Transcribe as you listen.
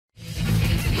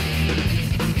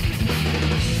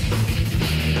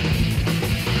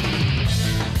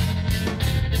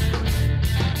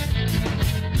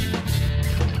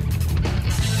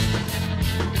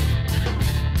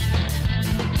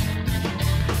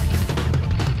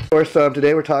course,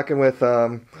 today we're talking with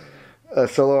a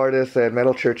solo artist and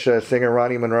metal church singer,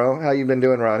 Ronny Munroe. How you been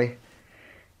doing, Ronny?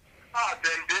 Oh, I've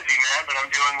been busy, man, but I'm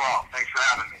doing well. Thanks for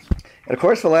having me. And of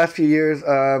course, the last few years,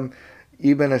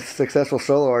 you've been a successful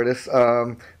solo artist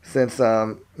since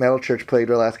Metal Church played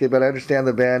your last gig. But I understand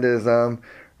the band is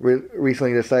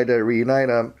recently decided to reunite.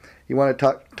 You want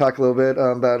to talk a little bit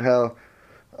about how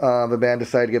the band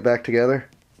decided to get back together?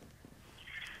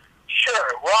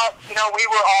 Sure. Well, we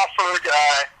were offered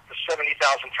the 70,000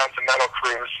 Tons of Metal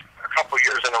cruise a couple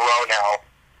years in a row now.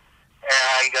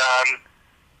 And,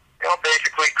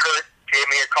 basically Kurt gave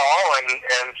me a call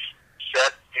and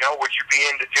said, would you be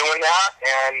into doing that?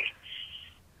 And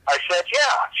I said,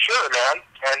 yeah, sure, man.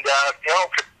 And,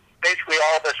 basically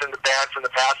all of us in the band from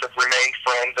the past have remained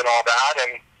friends and all that.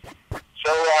 And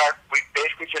so we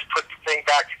basically just put the thing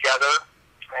back together.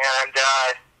 And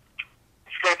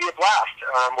it's going to be a blast.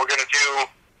 We're going to do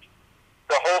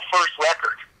the whole first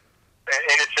record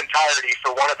in its entirety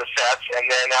for one of the sets. And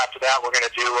then after that, we're going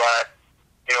to do,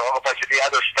 a bunch of the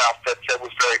other stuff that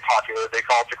was very popular. They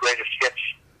call it the greatest hits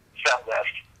set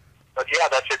list. But yeah,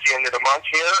 that's at the end of the month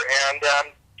here. And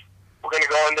we're going to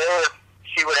go in there,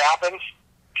 see what happens,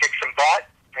 kick some butt,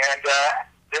 and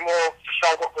then we'll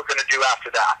decide what we're going to do after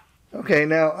that. Okay,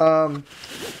 now,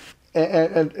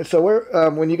 and so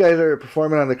when you guys are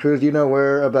performing on the cruise, do you know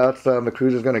whereabouts the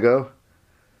cruise is going to go?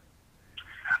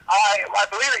 I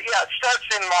believe it, yeah. It starts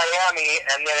in Miami,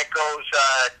 and then it goes,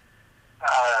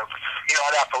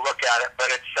 I'd have to look at it, but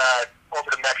it's over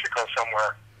to Mexico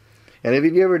somewhere. And have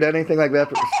you ever done anything like that?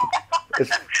 I'm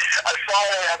sorry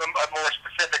I have a more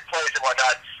specific place and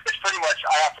whatnot. It's pretty much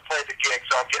I have to play the gig,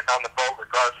 so I'm getting on the boat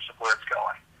regardless of where it's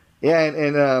going. Yeah,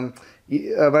 and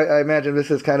I imagine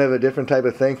this is kind of a different type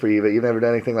of thing for you, but you've never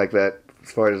done anything like that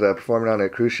as far as performing on a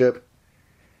cruise ship?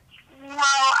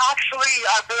 Well, actually,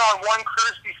 I've been on one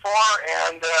cruise before,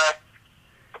 and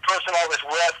the person I was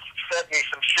with fed me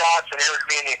some shots and entered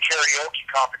me in the karaoke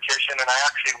competition, and I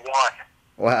actually won.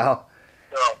 Wow.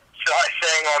 So I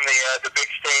sang on the big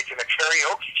stage in the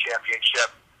karaoke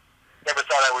championship. Never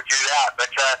thought I would do that,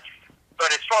 but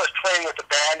as far as playing with the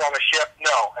band on the ship,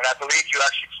 no. And I believe you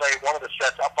actually play one of the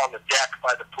sets up on the deck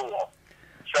by the pool.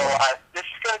 So this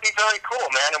is going to be very cool,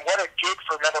 man. And what a gig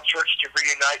for Metal Church to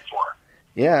reunite for.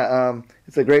 Yeah,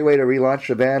 it's a great way to relaunch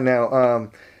the band. Now,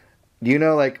 do you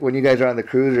know, like, when you guys are on the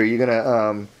cruise, are you going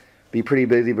to be pretty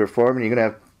busy performing? Are you going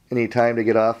to have any time to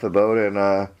get off the boat and,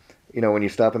 when you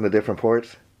stop in the different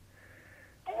ports?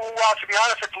 Well, to be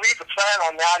honest, I believe the plan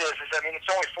on that is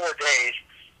it's only 4 days.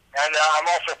 And I'm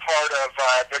also part of,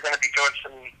 they're going to be doing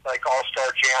some, like, all-star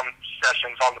jam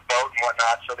sessions on the boat and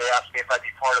whatnot, so they asked me if I'd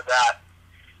be part of that.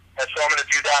 And so I'm going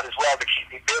to do that as well to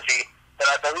keep me busy. But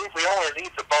I believe we only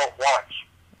leave the boat once.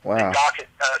 Wow. We dock at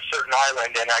a certain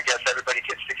island, and I guess everybody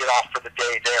gets to get off for the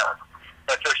day there.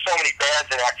 But there's so many bands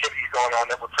and activities going on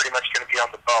that we're pretty much going to be on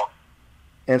the boat.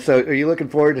 And so are you looking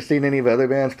forward to seeing any of the other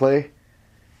bands play?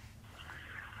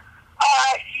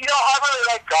 I really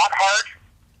like Gotthard.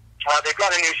 They've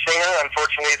got a new singer.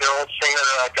 Unfortunately, their old singer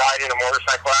died in a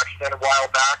motorcycle accident a while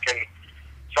back, and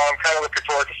so I'm kind of looking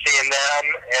forward to seeing them.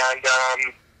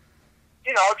 And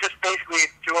just basically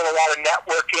doing a lot of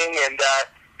networking and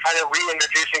kind of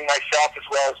reintroducing myself as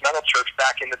well as Metal Church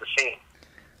back into the scene.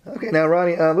 Okay, now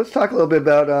Ronny, let's talk a little bit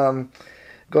about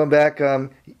going back.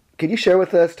 Can you share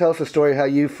with us, tell us a story how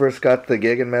you first got the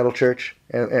gig in Metal Church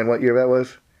and what year that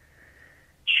was?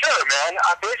 Sure, man.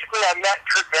 Basically, I met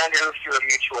Kurt Vanderhoof through a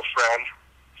mutual friend,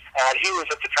 and he was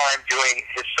at the time doing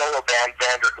his solo band,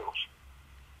 Vanderhoof.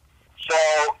 So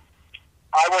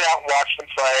I went out and watched him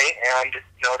play and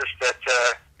noticed that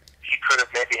he could have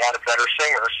maybe had a better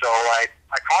singer. So I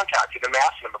contacted him,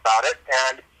 asked him about it,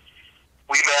 and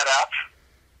we met up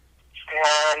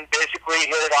and basically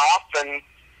hit it off, and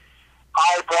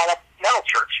I brought up Metal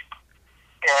Church.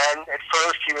 And at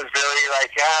first he was very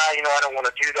like, I don't want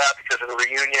to do that because of the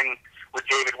reunion with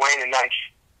David Wayne in 19.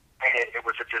 It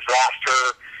was a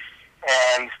disaster.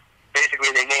 And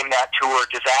basically they named that tour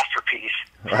Disaster Piece.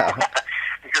 Wow.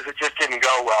 Because it just didn't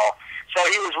go well. So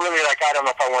he was really like, I don't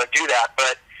know if I want to do that.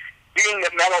 But being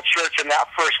that Metal Church and that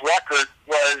first record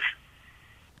was,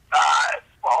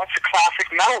 it's a classic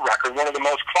metal record, one of the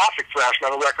most classic thrash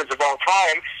metal records of all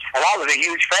time. And I was a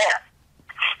huge fan.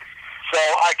 So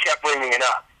I kept bringing it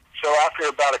up. So after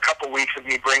about a couple weeks of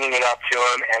me bringing it up to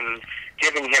him and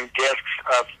giving him discs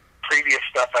of previous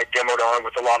stuff I demoed on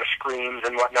with a lot of screams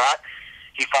and whatnot,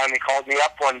 he finally called me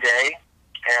up one day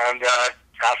and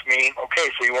asked me, okay,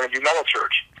 so you want to do Metal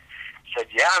Church? I said,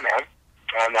 yeah, man.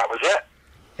 And that was it.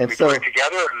 And we so, put it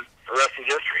together, and the rest is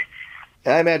history.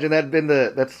 I imagine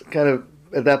that's kind of,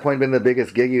 at that point, been the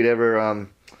biggest gig you'd ever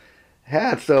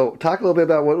had. So talk a little bit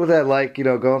about what was that like,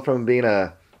 going from being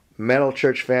a metal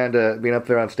church fan to being up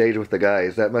there on stage with the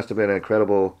guys. That must have been an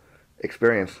incredible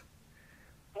experience.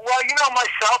 Well,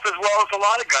 myself as well as a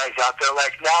lot of guys out there,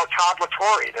 like now Todd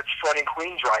LaTorre, that's fronting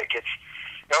Queensryche. It's,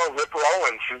 Rip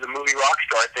Owens, who the movie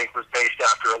Rockstar, I think, was based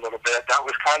after a little bit. That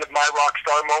was kind of my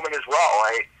Rockstar moment as well.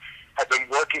 I had been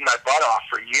working my butt off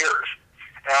for years.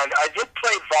 And I did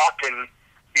play Wacken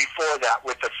before that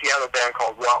with a Seattle band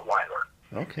called Rottweiler.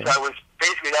 Okay. So that was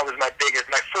my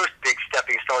first big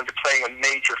stepping stone to playing a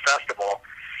major festival.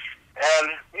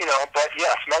 And, but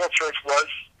yes, Metal Church was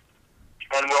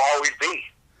and will always be,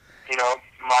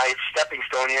 my stepping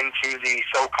stone into the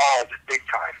so-called big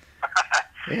time.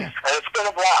 Yeah. And it's been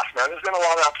a blast, man. There's been a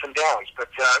lot of ups and downs, but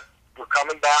we're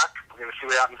coming back. We're going to see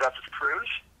what happens after the cruise,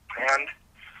 and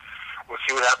we'll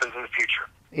see what happens in the future.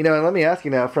 And let me ask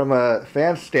you now, from a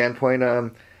fan standpoint,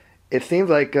 it seems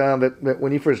like that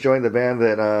when you first joined the band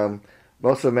that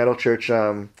most of the Metal Church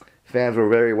fans were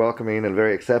very welcoming and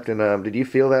very accepting. Did you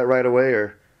feel that right away,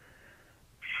 or?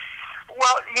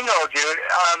 Well, dude,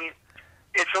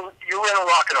 you're in a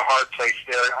rock and a hard place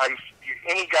there.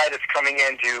 Any guy that's coming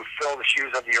in to fill the shoes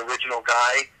of the original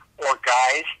guy or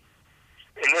guys,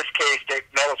 in this case,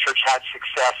 Metal Church had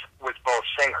success with both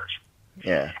singers.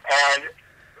 Yeah. And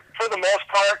for the most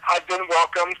part, I've been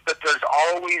welcomed, but there's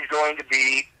always going to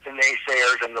be the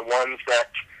naysayers and the ones that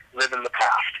live in the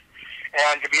past.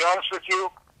 And to be honest with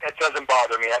you, it doesn't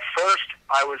bother me. At first,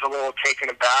 I was a little taken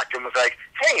aback and was like,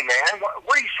 hey, man,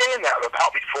 what are you saying that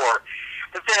about me for?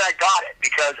 But then I got it,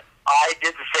 because I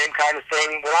did the same kind of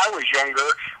thing when I was younger,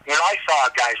 when I saw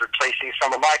guys replacing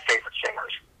some of my favorite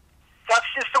singers. That's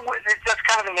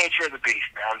kind of the nature of the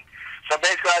beast, man. So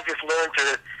basically, I just learned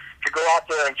to go out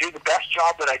there and do the best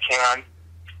job that I can,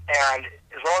 and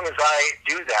as long as I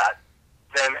do that,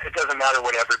 then it doesn't matter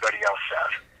what everybody else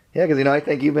says. Yeah, because I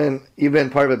think you've been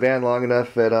part of a band long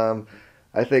enough that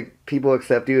I think people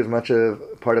accept you as much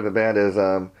of part of a band as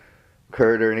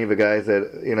Kurt or any of the guys that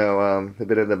have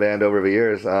been in the band over the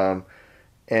years.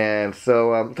 And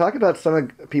so, talk about some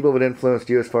of the people that influenced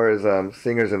you as far as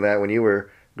singers and that when you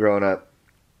were growing up.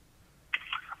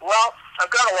 Well, I've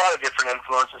got a lot of different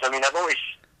influences. I mean, I've always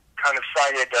kind of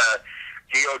cited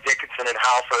Dio Dickinson and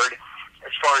Halford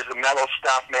as far as the metal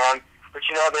stuff, man. But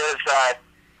there's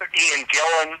Ian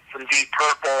Gillan from Deep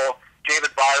Purple,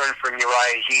 David Byron from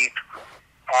Uriah Heep,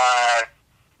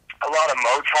 a lot of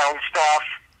Motown stuff,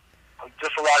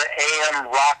 just a lot of AM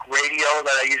rock radio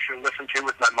that I used to listen to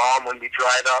with my mom when we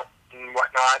drive out and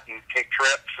whatnot and take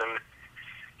trips. And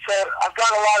so I've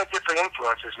got a lot of different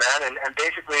influences, man. And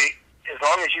basically, as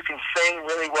long as you can sing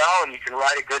really well and you can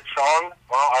write a good song,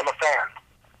 well, I'm a fan.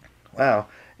 Wow.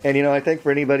 And, I think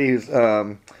for anybody who's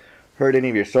heard any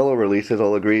of your solo releases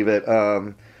will agree that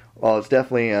while it's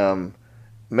definitely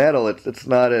metal, it's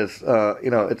not as,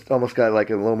 it's almost got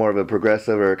like a little more of a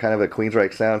progressive or kind of a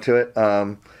Queensryche sound to it.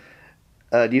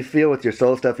 Do you feel with your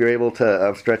solo stuff you're able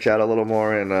to stretch out a little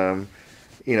more and,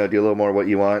 do a little more what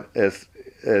you want as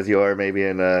you are maybe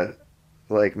in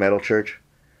like Metal Church?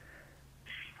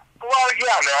 Well,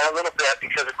 yeah, man, a little bit,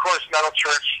 because of course Metal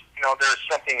Church, there's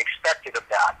something expected of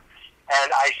that.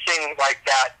 And I sing like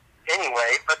that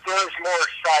anyway, but there's more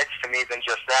sides to me than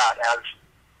just that. As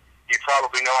you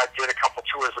probably know, I did a couple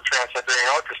tours with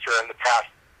Trans-Siberian Orchestra in the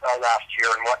past, last year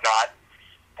and whatnot.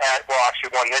 And, well,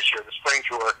 actually one this year, the spring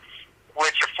tour,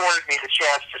 which afforded me the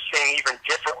chance to sing even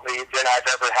differently than I've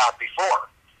ever had before.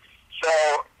 So,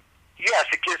 yes,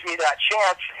 it gives me that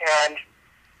chance. And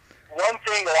one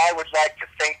thing that I would like to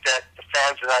think that the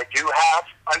fans that I do have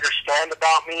understand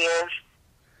about me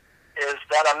is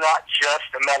that I'm not just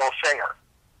a metal singer.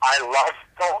 I love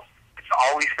metal. It's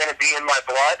always going to be in my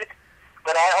blood.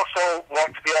 But I also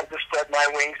want to be able to spread my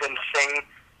wings and sing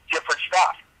different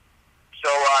stuff. So,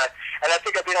 and I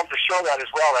think I've been able to show that as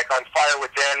well. Like on Fire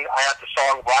Within, I had the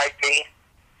song Ride Me.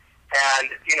 And,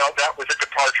 that was a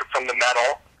departure from the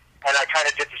metal. And I kind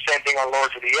of did the same thing on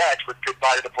Lords of the Edge with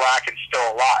Goodbye to the Black and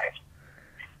Still Alive.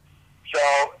 So,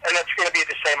 and it's going to be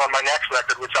the same on my next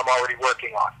record, which I'm already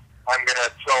working on. I'm going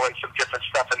to throw in some different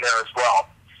stuff in there as well.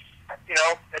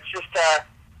 It's just,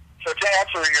 so to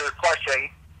answer your question,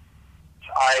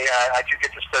 I do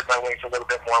get to spread my wings a little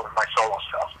bit more with my solo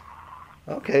stuff.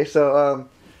 Okay, so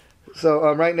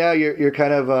right now you're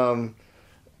kind of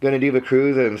going to do the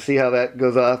cruise and see how that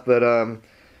goes off, but do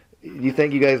you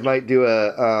think you guys might do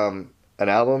an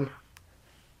album?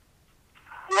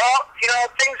 Well,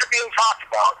 things are being talked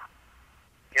about.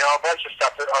 A bunch of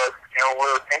stuff that are,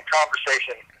 we're in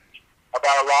conversation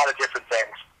about a lot of different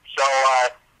things. So,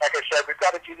 like I said, we've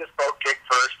got to do this boat gig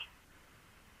first,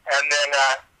 and then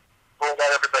we'll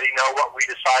let everybody know what we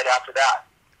decide after that.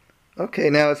 Okay,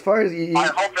 now as far as I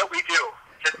hope that we do.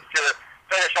 To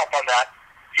finish up on that,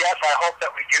 yes, I hope that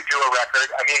we do a record.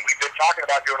 I mean, we've been talking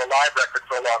about doing a live record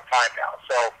for a long time now,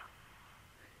 so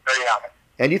there you have it.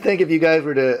 And you think if you guys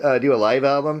were to do a live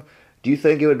album, do you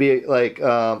think it would be like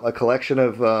a collection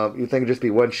of, you think it'd just be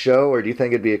one show, or do you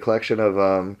think it'd be a collection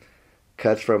of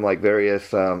cuts from like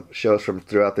various shows from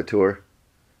throughout the tour?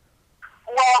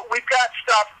 Well, we've got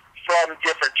stuff from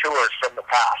different tours from the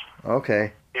past.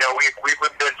 Okay. You know, we've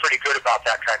been pretty good about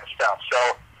that kind of stuff.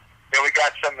 So, you know, we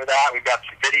got some of that. We've got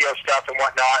some video stuff and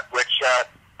whatnot, which,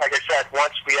 like I said,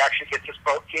 once we actually get this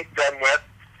boat team done with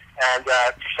and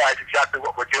decide exactly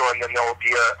what we're doing, then there will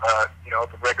be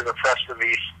the regular press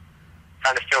release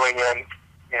kind of filling in,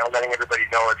 you know, letting everybody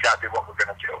know exactly what we're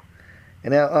going to do.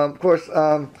 And now, of course,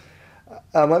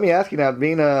 let me ask you now,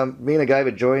 being a guy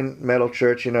that joined Metal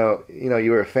Church, you know,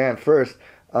 you were a fan first.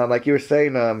 Like you were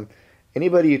saying,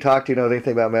 anybody you talk to knows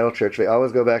anything about Metal Church, they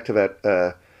always go back to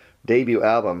that debut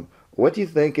album. What do you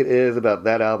think it is about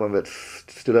that album that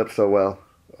stood up so well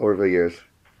over the years?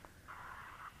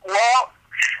 Well,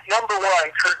 number one,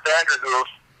 Kurt Vanderhoof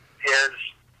is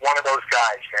one of those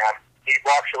guys, man. He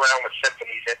walks around with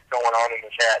symphonies going on in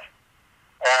his head.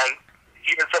 And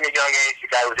even from a young age,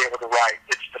 the guy was able to write.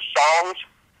 It's the songs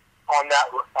on that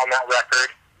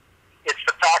record. It's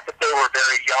the fact that they were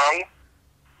very young.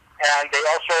 And they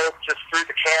also just threw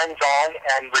the cans on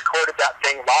and recorded that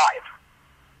thing live.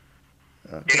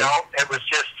 Okay. You know, it was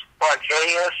just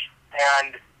spontaneous,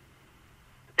 and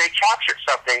they captured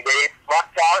something. They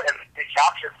lucked out, and they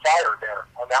captured fire there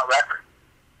on that record.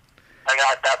 And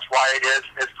that's why it is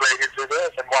as great as it is,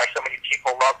 and why so many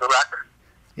people love the record.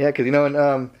 Yeah, because, you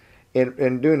know,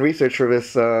 in doing research for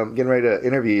this, getting ready to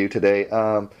interview you today,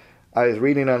 I was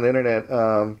reading on the internet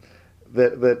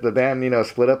that the band, you know,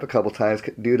 split up a couple times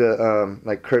due to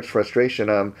like Kurt's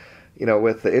frustration, you know,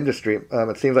 with the industry.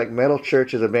 It seems like Metal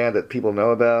Church is a band that people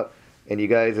know about, and you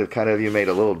guys have you made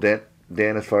a little dent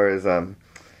as far as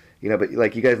you know, but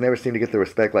like you guys never seem to get the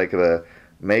respect like of a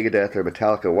Megadeth or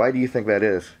Metallica. Why do you think that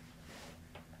is?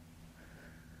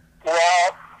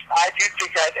 Well, I do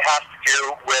think that has to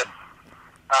do with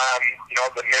you know,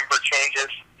 the member changes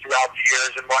throughout the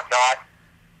years and whatnot,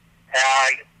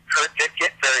 and Kurt did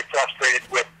get very frustrated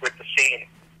with the scene.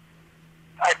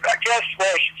 I guess what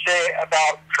I should say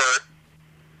about Kurt,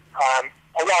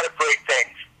 a lot of great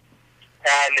things.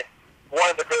 And one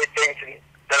of the great things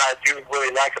that I do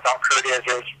really like about Kurt is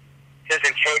his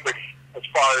integrity as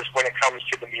far as when it comes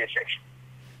to the music.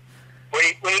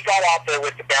 When he got out there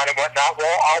with the band and whatnot,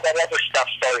 well, all that other stuff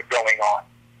started going on.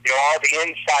 You know, all the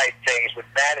inside things with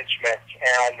management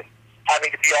and having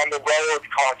to be on the road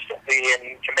constantly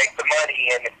and to make the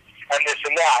money and this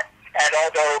and that. And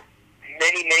although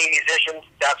many musicians,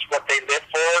 that's what they live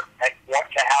for and want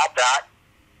to have that,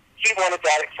 he wanted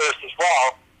that at first as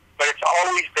well, but it's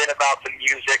always been about the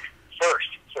music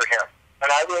first for him. And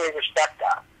I really respect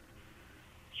that.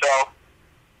 So,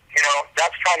 you know,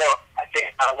 that's kind of, I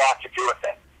think, had a lot to do with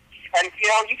it. And, you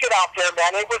know, you get out there,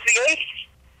 man, it was the 80s.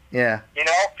 Yeah. You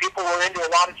know, people were into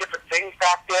a lot of different things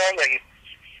back then, and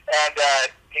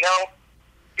you know,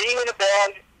 being in a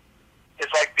band is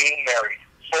like being married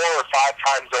 4 or 5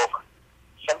 times over.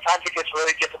 Sometimes it gets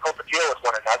really difficult to deal with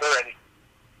one another, and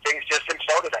things just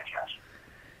imploded, I guess.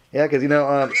 Yeah, because, you know,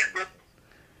 Go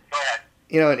ahead.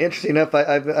 You know, and interesting enough,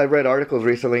 I've read articles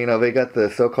recently. You know, they got the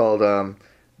so-called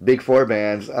Big Four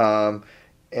bands,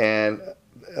 and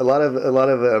a lot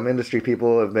of industry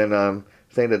people have been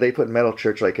saying that they put Metal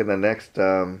Church like in the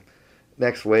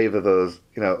next wave of those,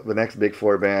 you know, the next Big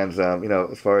Four bands. You know,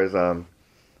 as far as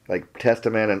like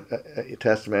Testament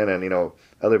and you know,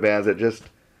 other bands that just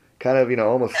kind of, you know,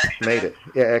 almost Exodus. made it.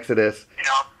 Yeah, Exodus. You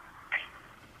know.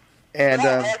 And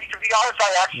well, to be honest,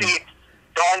 I actually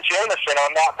Don Jameson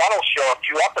on that metal show a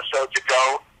few episodes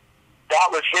ago. That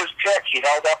was his pick. He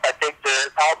held up, I think,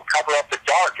 the album cover up the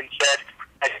dark and said,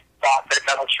 "I thought that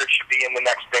Metal Church should be in the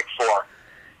next Big Four."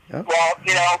 Yep. Well,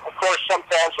 you know, of course, some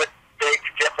fans would beg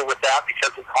to differ with that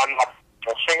because I'm not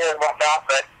a singer and whatnot,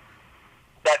 but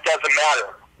that doesn't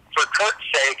matter. For Kurt's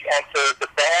sake and for the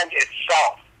band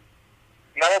itself,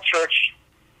 Metal Church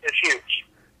is huge,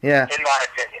 yeah, in my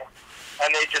opinion,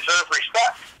 and they deserve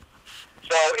respect.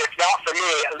 So, if not for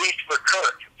me, at least for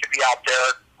Kurt to be out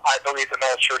there, I believe the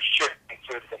Metal Church should be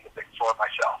included in the Big Four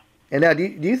myself. And now, do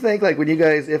you think, like, when you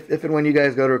guys, if and when you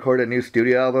guys go to record a new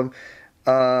studio album,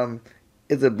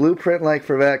 is the blueprint like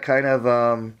for that kind of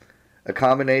a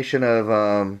combination of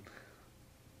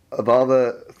all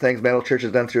the things Metal Church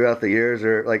has done throughout the years,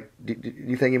 or like, do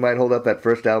you think you might hold up that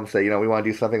first album and say, you know, we want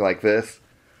to do something like this?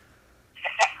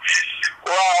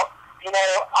 Well, you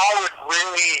know, I would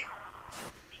really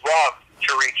love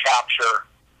to recapture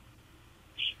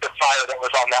was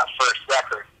on that first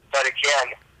record. But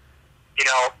again, you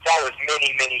know, that was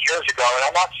many, many years ago, and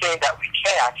I'm not saying that we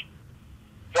can't,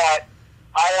 but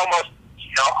I almost,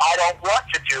 you know, I don't want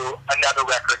to do another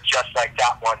record just like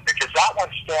that one, because that one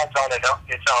stands on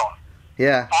its own.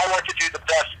 Yeah. I want to do the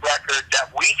best record that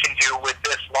we can do with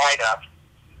this lineup,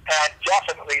 and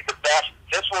definitely the best,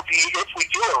 this will be, if we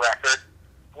do a record,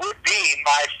 would be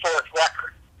my fourth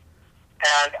record.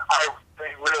 And I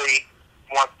really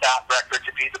want that record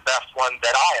to be the best one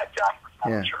that I have done with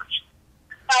Metal Church.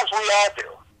 As we all do.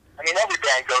 I mean, every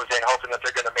band goes in hoping that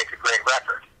they're going to make a great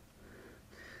record.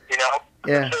 You know?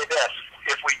 Yeah. I'll say this,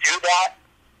 if we do that,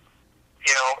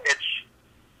 you know, it's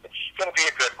going to be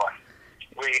a good one.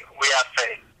 We have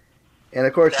faith. And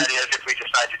of course, that is, if we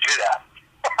decide to do that.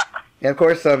 And of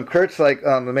course, Kurt's like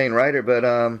the main writer, but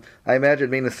I imagine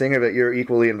being the singer that you're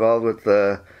equally involved with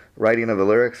the writing of the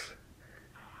lyrics.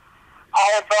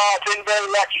 I've been very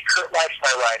lucky. Kurt likes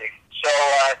my writing. So,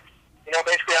 you know,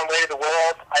 basically on Way to the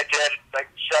World, I did like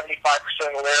 75%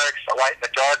 of the lyrics. A Light in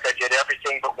the Dark, I did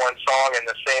everything but one song, and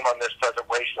the same on This Desert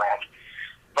Wasteland.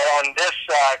 But on this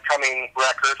coming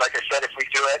record, like I said, if we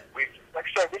do it, we've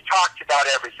talked about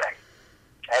everything.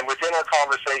 And within our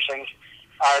conversations,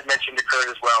 I had mentioned to Kurt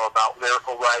as well about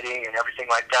lyrical writing and everything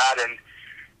like that. And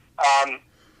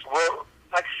we'll,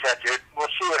 like I said, dude,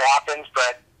 we'll see what happens.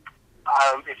 But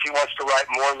if he wants to write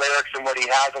more lyrics than what he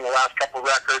has in the last couple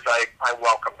records, I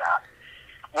welcome that.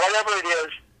 Whatever it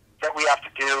is that we have to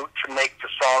do to make the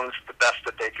songs the best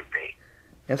that they can be.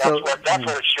 And that's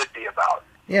what it should be about.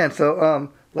 Yeah, and so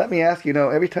let me ask you,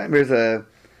 every time there's a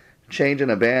change in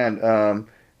a band,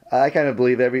 I kind of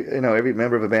believe every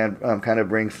member of a band kind of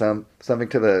brings something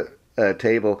to the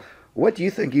table. What do you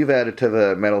think you've added to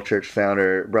the Metal Church sound,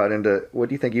 or what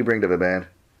do you think you bring to the band?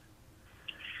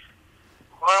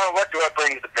 Well, what do I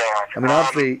bring to the band? I mean,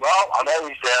 obviously... well, I'm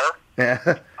always there.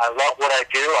 Yeah. I love what I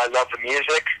do. I love the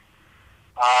music.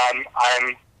 I'm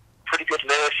a pretty good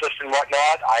lyricist and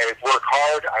whatnot. I work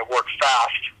hard. I work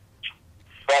fast.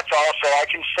 But also, I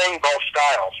can sing both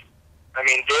styles. I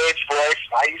mean, Dave's voice,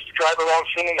 I used to drive around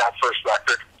singing that first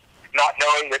record, not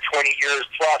knowing that 20 years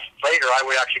plus later I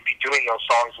would actually be doing those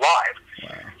songs live.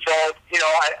 Wow. So,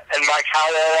 and Mike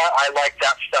Howe era, I like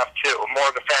that stuff too. I'm more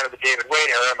of a fan of the David Wayne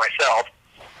era myself.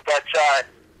 But,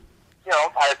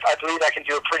 I believe I can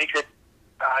do a pretty good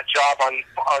job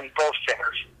on both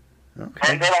singers.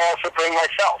 Okay. And then I also bring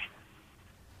myself.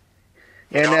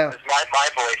 It's my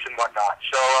voice and whatnot.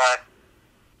 So,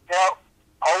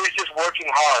 always just working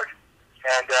hard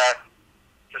and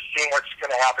just seeing what's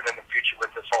going to happen in the future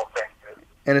with this whole thing.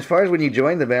 And as far as when you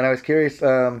joined the band, I was curious,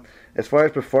 as far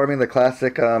as performing the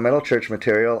classic Metal Church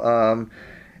material,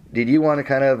 did you want to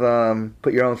kind of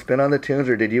put your own spin on the tunes,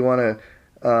 or did you want to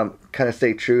kind of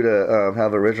stay true to how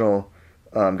the original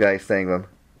guys sang them?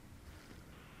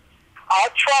 I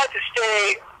tried to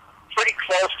stay pretty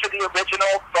close to the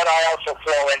original, but I also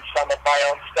throw in some of my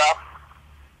own stuff.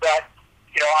 But,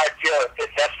 I feel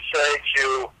it's necessary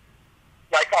to,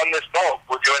 like on this boat,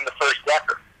 we're doing the first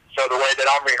record. So the way that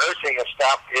I'm rehearsing this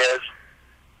stuff is,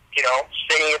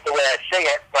 singing it the way I sing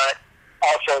it, but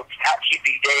also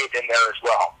keeping Dave in there as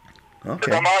well.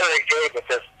 Because I'm honoring Dave with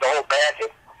this, the whole band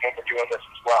is doing this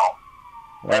as well.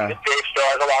 Wow. And Dave still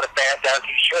has a lot of fans, as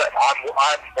he should. I'm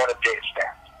one of Dave's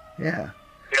fans. Yeah.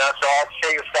 So I'll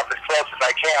sing the stuff as close as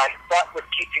I can, but with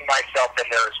keeping myself in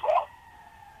there as well.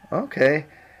 Okay.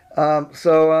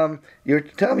 So you're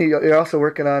telling me you're also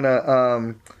working on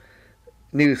a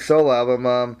new solo album,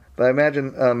 but I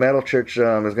imagine Metal Church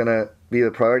is going to be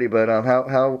the priority. But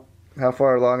how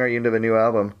far along are you into the new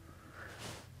album?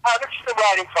 This is the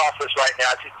writing process right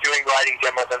now. Just doing writing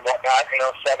demos and whatnot.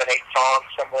 7, 8 songs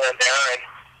somewhere in there.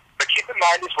 But keep in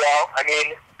mind as well,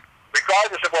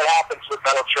 regardless of what happens with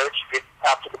Metal Church,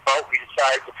 after the boat we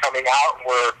decide we're coming out and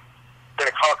we're going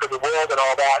to conquer the world and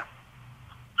all that,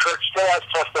 Kurt still has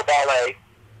Presto Ballet.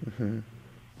 Mm-hmm.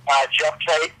 Jeff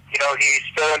Tate, he's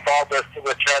still involved with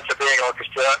Trans-Siberian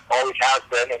Orchestra, always has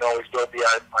been and always will be,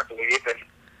 I believe.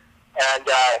 And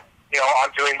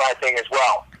I'm doing my thing as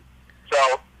well.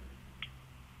 So,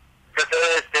 because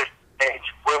there is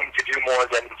room to do more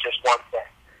than just one thing.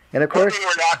 And of course, one thing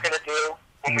we're not going to do,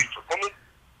 when we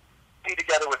be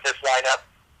together with this lineup,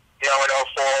 in 04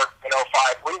 and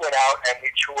 05, we went out and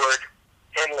we toured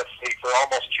endlessly for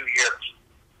almost 2 years.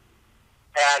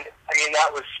 And,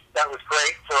 that was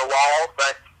great for a while,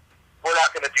 but we're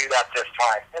not going to do that this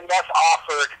time. Unless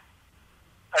offered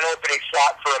an opening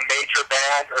slot for a major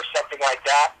band or something like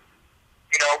that,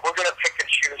 we're going to pick and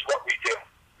choose what we do.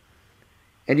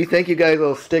 And do you think you guys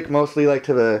will stick mostly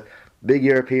to the big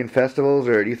European festivals,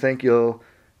 or do you think you'll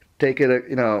take it,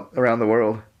 around the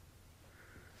world?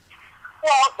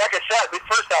 Well, like I said, we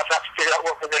first off have to figure out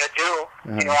what we're going to do,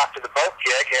 you know, after the boat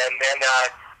gig, and then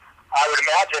I would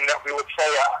imagine that we would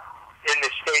play in the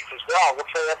States as well. We'll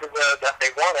play everywhere that they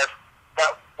want us,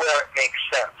 but where it makes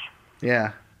sense.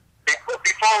 Yeah.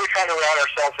 Before we kind of ran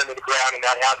ourselves into the ground, and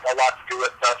that had a lot to do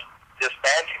with us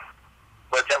disbanding,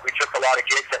 was that we took a lot of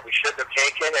gigs that we shouldn't have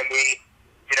taken, and we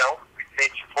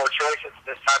made some poor choices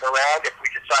this time around. If we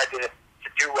decide to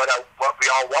do what we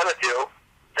all want to do,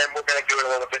 then we're going to do it a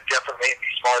little bit differently and be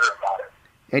smarter about it.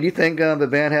 And do you think the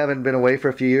band having been away for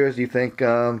a few years, do you think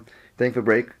the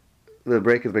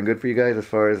break has been good for you guys as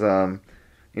far as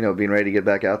being ready to get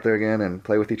back out there again and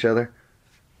play with each other?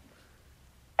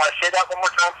 Say that one more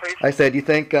time, please. I said, do you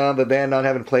think the band not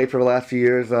having played for the last few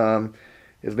years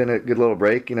has been a good little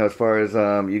break, as far as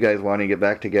you guys wanting to get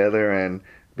back together and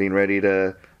being ready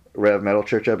to rev Metal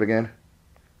Church up again?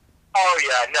 Oh,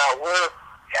 yeah, no,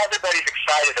 everybody's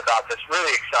excited about this,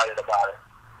 really excited about it.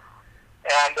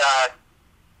 And,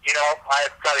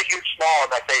 I've got a huge smile on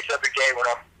my face every day when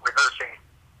I'm rehearsing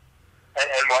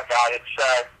and whatnot. It's,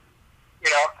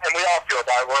 and we all feel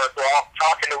that. We're all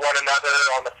talking to one another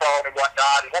on the phone and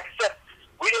whatnot. And like I said,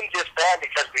 we didn't disband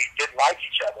because we didn't like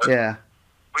each other. Yeah.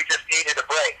 We just needed a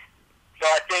break. So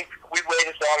I think we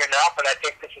waited long enough, and I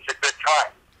think this is a good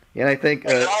time. Yeah, I think...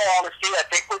 in all honesty, I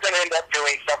think we're going to end up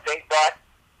doing something, but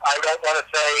I don't want to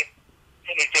say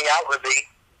anything outwardly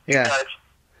because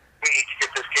we need to get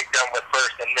this gig done with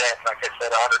first, and then, like I said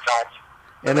 100 times,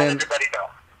 and then everybody know.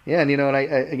 Yeah,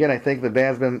 and I think the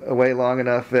band's been away long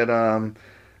enough that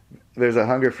there's a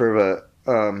hunger for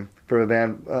a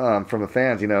band from the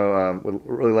fans. Would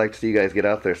really like to see you guys get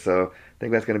out there. So I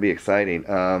think that's going to be exciting.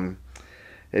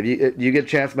 If you get a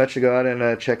chance much to go out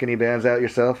and check any bands out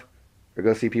yourself, or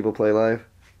go see people play live?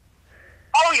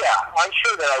 Oh yeah, I'm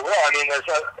sure that I will. I mean,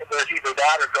 there's either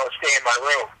that or go stay in my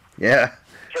room. Yeah.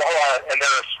 So and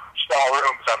there's small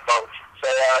rooms on both. So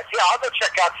I'll go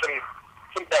check out some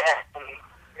bands. And,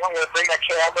 I'm going to bring my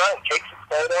camera and take some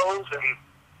photos, and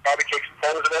probably take some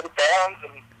photos of other bands,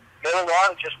 and middle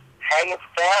on just hang with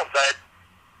the fans.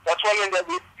 That's one thing that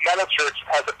Metal Church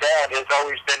as a band has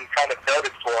always been kind of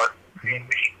noted for. I mean,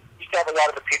 we used to have a lot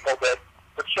of the people that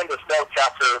would send us notes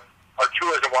after our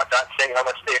tours and whatnot, saying how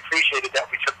much they appreciated that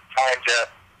we took the time to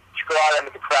go out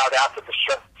into the crowd after the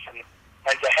shows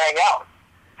and to hang out.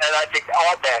 And I think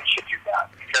all bands should do that,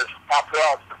 because after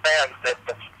all, it's the fans that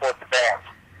support the bands.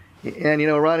 And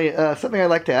Ronny, something I'd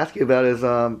like to ask you about is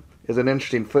an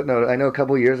interesting footnote. I know a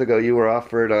couple of years ago you were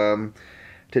offered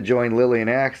to join Lily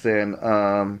and Axe, and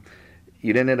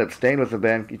you didn't end up staying with the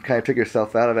band. You kind of took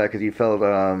yourself out of that because you felt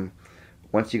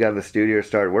once you got in the studio or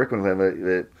started working with them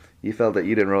that you felt that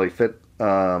you didn't really fit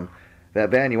that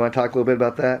band. You want to talk a little bit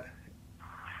about that?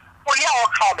 Well, yeah,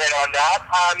 I'll comment on that.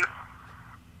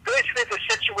 Basically, the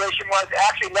situation was,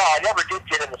 actually, no, I never did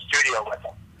get in the studio with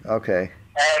them. Okay.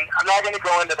 And I'm not going to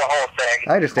go into the whole thing.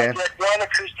 I understand. I did one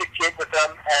acoustic gig with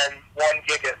them and one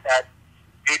gig at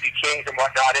BB King's and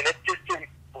whatnot, and it just didn't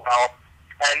well.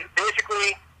 And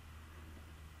basically,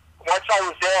 once I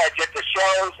was there, I did the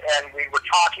shows, and we were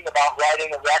talking about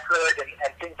writing a record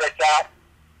and things like that.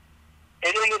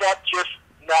 It ended up just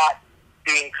not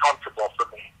being comfortable for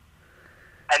me.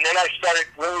 And then I started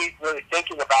really, really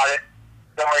thinking about it,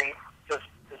 going, does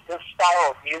this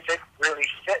style of music really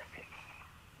fit me?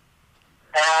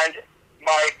 And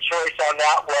my choice on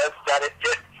that was that it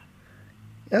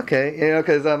didn't. Okay,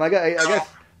 because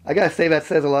I gotta say that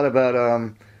says a lot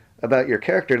about your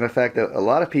character and the fact that a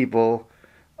lot of people,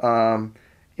 even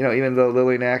though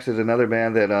Lily and Axe is another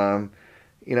band that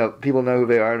people know who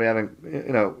they are and they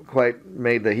haven't quite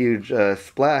made the huge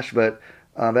splash, but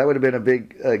that would have been a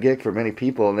big gig for many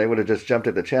people, and they would have just jumped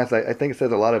at the chance. I think it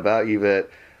says a lot about you that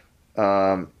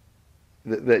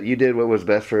that you did what was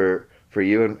best for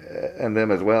you and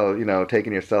them as well,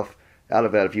 taking yourself out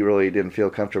of that if you really didn't feel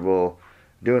comfortable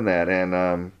doing that.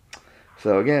 And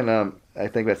so again, I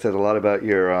think that says a lot about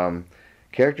your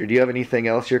character. Do you have anything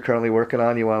else you're currently working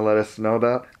on you want to let us know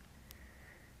about?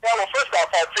 Yeah, well, first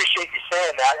off, I appreciate you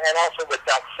saying that. And also with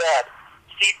that said,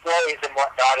 Steve Blaze and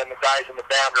whatnot and the guys in the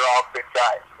band are all good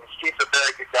guys. I mean, Steve's a very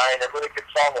good guy and a really good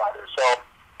songwriter. So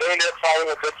they ended up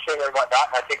finding a good singer and whatnot,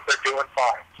 and I think they're doing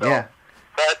fine. So, yeah.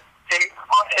 But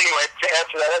anyway, to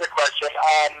answer that other question,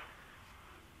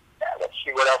 let's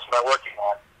see, what else am I working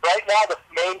on? Right now, the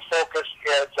main focus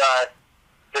is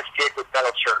this gig with Metal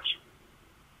Church.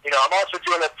 I'm also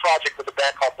doing a project with a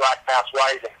band called Black Mass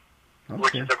Rising,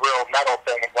 which is a real metal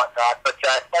thing and whatnot. But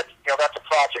that's a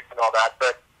project and all that.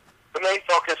 But the main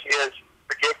focus is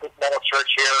the gig with Metal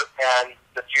Church here and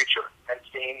the future, and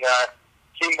seeing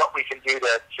what we can do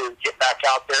to get back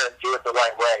out there and do it the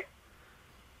right way.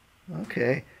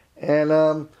 Okay.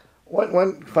 And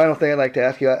one final thing I'd like to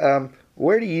ask you,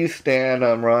 where do you stand,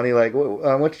 Ronnie? Like,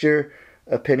 what's your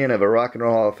opinion of a Rock and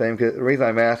Roll Hall of Fame? 'Cause the reason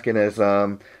I'm asking is,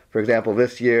 for example,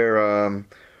 this year,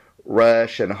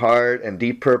 Rush and Heart and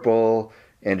Deep Purple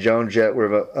and Joan Jett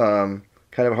were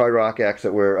kind of hard rock acts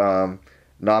that were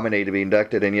nominated to be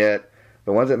inducted, and yet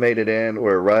the ones that made it in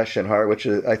were Rush and Heart, which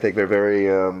is, I think they're very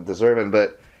deserving.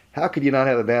 But how could you not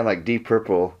have a band like Deep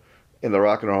Purple in the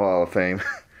Rock and Roll Hall of Fame?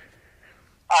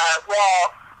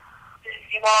 Well,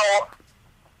 you know,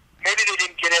 maybe they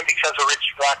didn't get in because of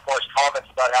Rich Blackmore's comments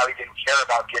about how he didn't care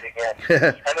about getting in.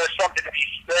 And there's something to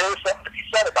be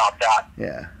said about that.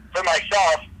 Yeah. For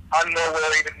myself, I'm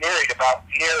nowhere even worried about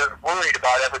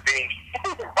ever being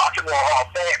in the Rock and Roll Hall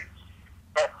of Fame.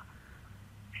 But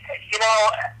you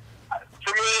know,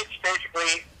 for me, it's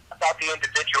basically about the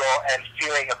individual and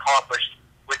feeling accomplished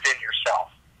within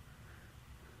yourself.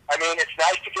 I mean, it's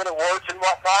nice to get awards and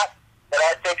whatnot, but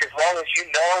I think as long as you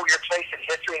know your place in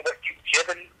history and what you've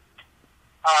given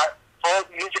full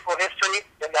musical history,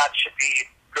 then that should be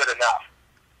good enough.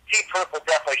 Deep Purple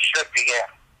definitely should be in.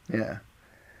 Yeah.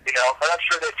 You know, but I'm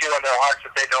sure they feel in their hearts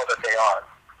that they know that they are.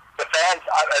 The fans,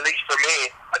 at least for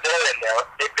me, they're in there.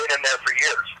 They've been in there for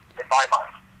years, in my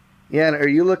mind. Yeah, and are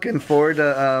you looking forward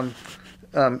to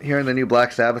hearing the new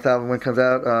Black Sabbath album when it comes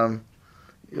out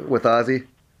with Ozzy?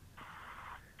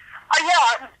 Yeah,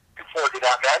 I'm looking forward to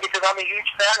that, man, because I'm a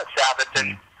huge fan of Sabbath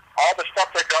and all the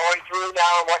stuff they're going through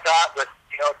now and whatnot with,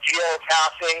 you know, Gio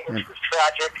passing, which was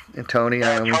tragic. And Tony.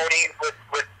 Tony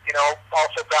with, you know,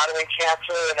 also battling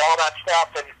cancer and all that stuff.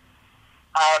 And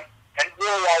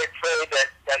really I pray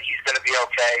that he's going to be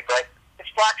okay. But it's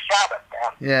Black Sabbath,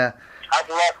 man. Yeah. I've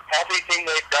loved everything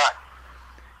they've done.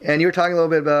 And you were talking a little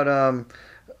bit about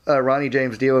Ronnie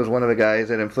James Dio was one of the guys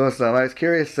that influenced them. I was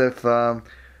curious if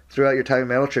throughout your time in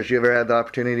Metal Church you ever had the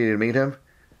opportunity to meet him?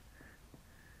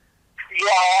 Yeah,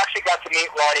 I actually got to meet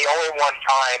Ronnie only one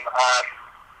time.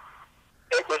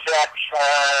 It was at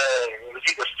it was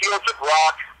either Fields of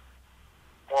Rock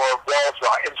or Wells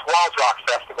Rock. It was Wells Rock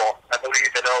Festival, I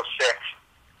believe, in '06.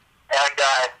 And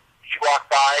he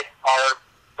walked by our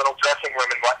little dressing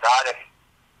room and whatnot, and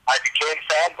I became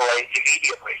fanboy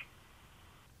immediately.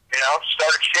 You know,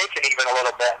 started shaking even a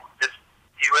little bit.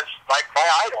 He was like my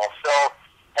idol. So,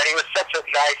 and he was such a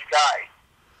nice guy.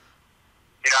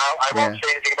 You know, I won't say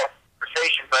anything about the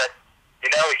conversation, but you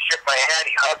know, he shook my hand,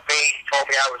 he hugged me, he told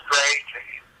me I was great, and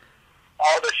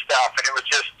all this stuff. And it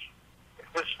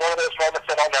was one of those moments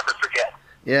that I'll never forget.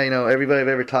 Yeah, you know, everybody I've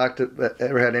ever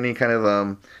ever had any kind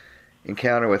of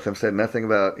encounter with him said nothing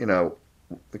about, you know,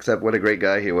 except what a great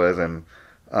guy he was. And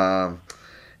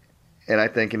I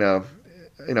think, you know,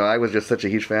 I was just such a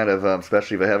huge fan of,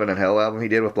 especially the Heaven and Hell album he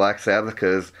did with Black Sabbath,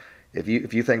 because if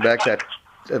you think back at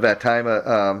that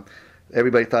time,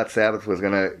 everybody thought Sabbath was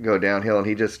going to go downhill, and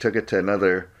he just took it to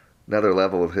another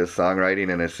level with his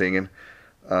songwriting and his singing.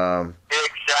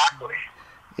 Exactly.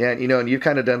 Yeah, you know, and you've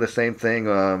kind of done the same thing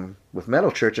with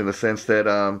Metal Church in the sense that,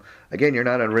 again, you're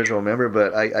not an original member,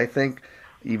 but I think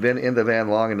you've been in the band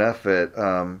long enough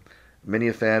that many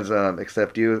of the fans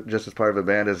accept you just as part of the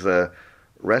band as the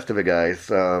rest of the guys.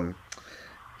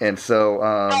 And so...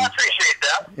 I appreciate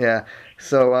that. Yeah.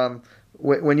 So...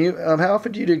 when you, how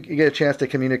often do you get a chance to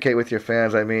communicate with your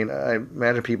fans? I mean, I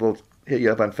imagine people hit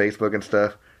you up on Facebook and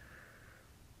stuff.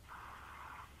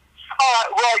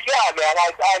 Well, yeah, man,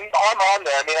 I'm on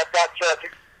there. I mean, I've got a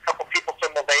couple people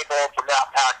from the label, from that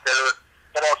pack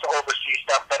that also oversee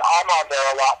stuff, but I'm on there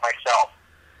a lot myself.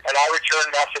 And I return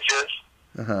messages.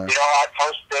 Uh-huh. You know, I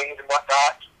post things and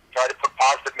whatnot, try to put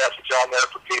positive message on there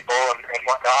for people and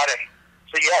whatnot. And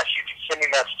so, yes, you can send me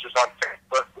messages on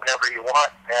Facebook whenever you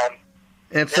want, man.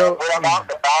 And so, what I'm all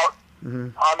about,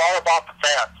 I'm all about the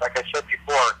fans. Like I said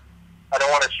before, I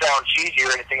don't want to sound cheesy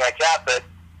or anything like that, but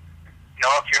you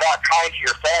know, if you're not kind to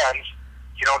your fans,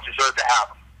 you don't deserve to have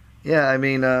them. Yeah, I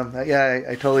mean,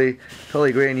 I totally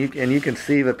agree. And you can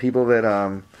see the people that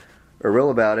are real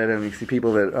about it, and you see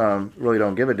people that really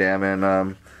don't give a damn,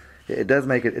 and it does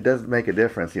make a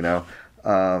difference, you know.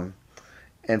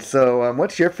 And so,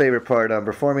 what's your favorite part?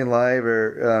 Performing live,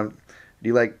 or do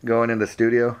you like going in the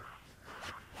studio?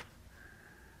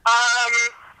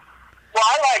 Well,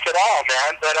 I like it all,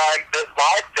 man, but the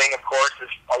live thing, of course,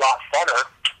 is a lot funner.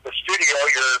 The studio,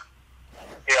 you're,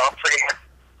 you know, pretty much,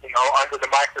 you know, under the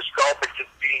microscope and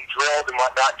just being drilled and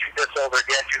whatnot, do this over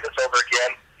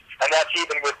again. And that's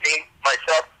even with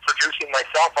producing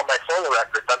myself on my solo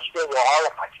records. I'm still real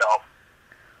hard on myself.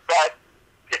 But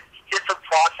it's different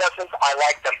processes. I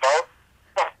like them both.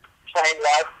 Playing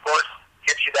live, of course,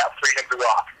 gives you that freedom to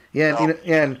rock. Yeah,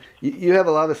 and you have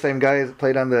a lot of the same guys that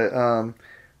played on the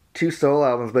 2 solo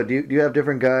albums, but do you have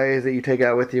different guys that you take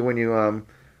out with you when you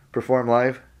perform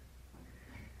live?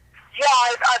 Yeah,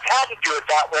 I've had to do it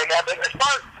that way now. But as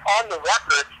far as on the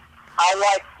record, I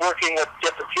like working with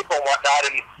different people and whatnot,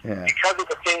 and because of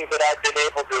the things that I've been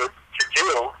able to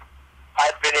do,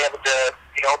 I've been able to,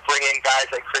 bring in guys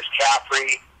like Chris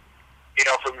Caffrey,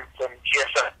 from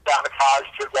GSF Sabotage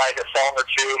to write a song or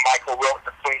two. Michael wrote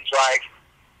the Queensryche,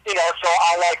 so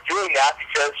I like doing that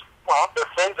because, well, they're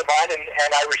friends of mine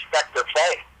and I respect their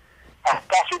playing.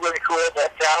 It's also really cool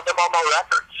to have them on my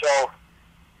record. So,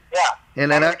 yeah,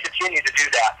 and I'm going to continue to do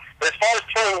that. But as far as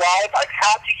playing live, I've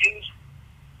had to use,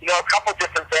 a couple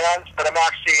different bands, but I'm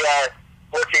actually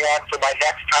working on for my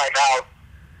next time out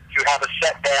to have a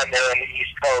set band there in the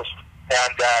East Coast.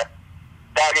 And,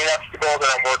 that's the goal that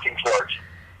I'm working towards.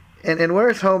 And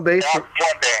where's home base? One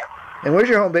band. And where's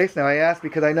your home base now? I asked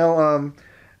because I know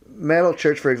Metal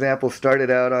Church, for example, started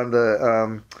out on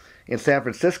the in San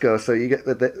Francisco. So you get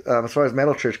as far as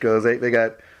Metal Church goes, they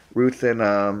got roots in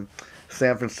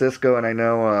San Francisco, and I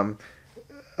know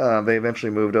they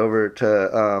eventually moved over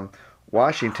to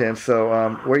Washington. So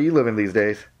where are you living these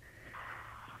days?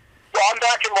 Well, I'm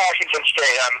back in Washington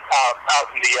State. I'm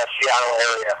out in the Seattle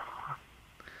area.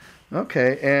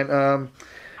 Okay, and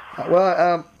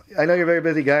I know you're a very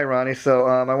busy guy, Ronnie, so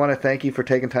I want to thank you for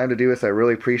taking time to do this. I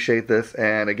really appreciate this.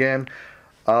 And again,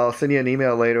 I'll send you an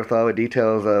email later with all the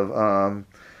details of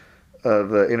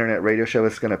the internet radio show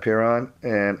it's going to appear on.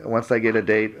 And once I get a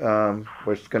date where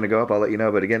it's going to go up, I'll let you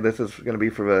know. But again, this is going to be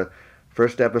for the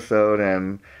first episode,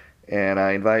 and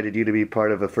I invited you to be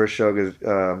part of the first show because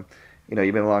you've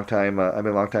been a long time. I've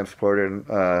been a long time supporter, and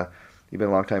you've been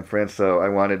a long time friend. So I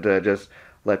wanted to just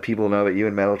let people know that you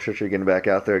and Metal Church are getting back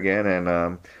out there again, and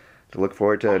to look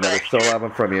forward to another solo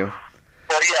album from you.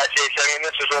 Well, yeah, Jason,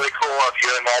 this is really cool of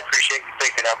you, and I appreciate you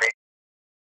thinking of me.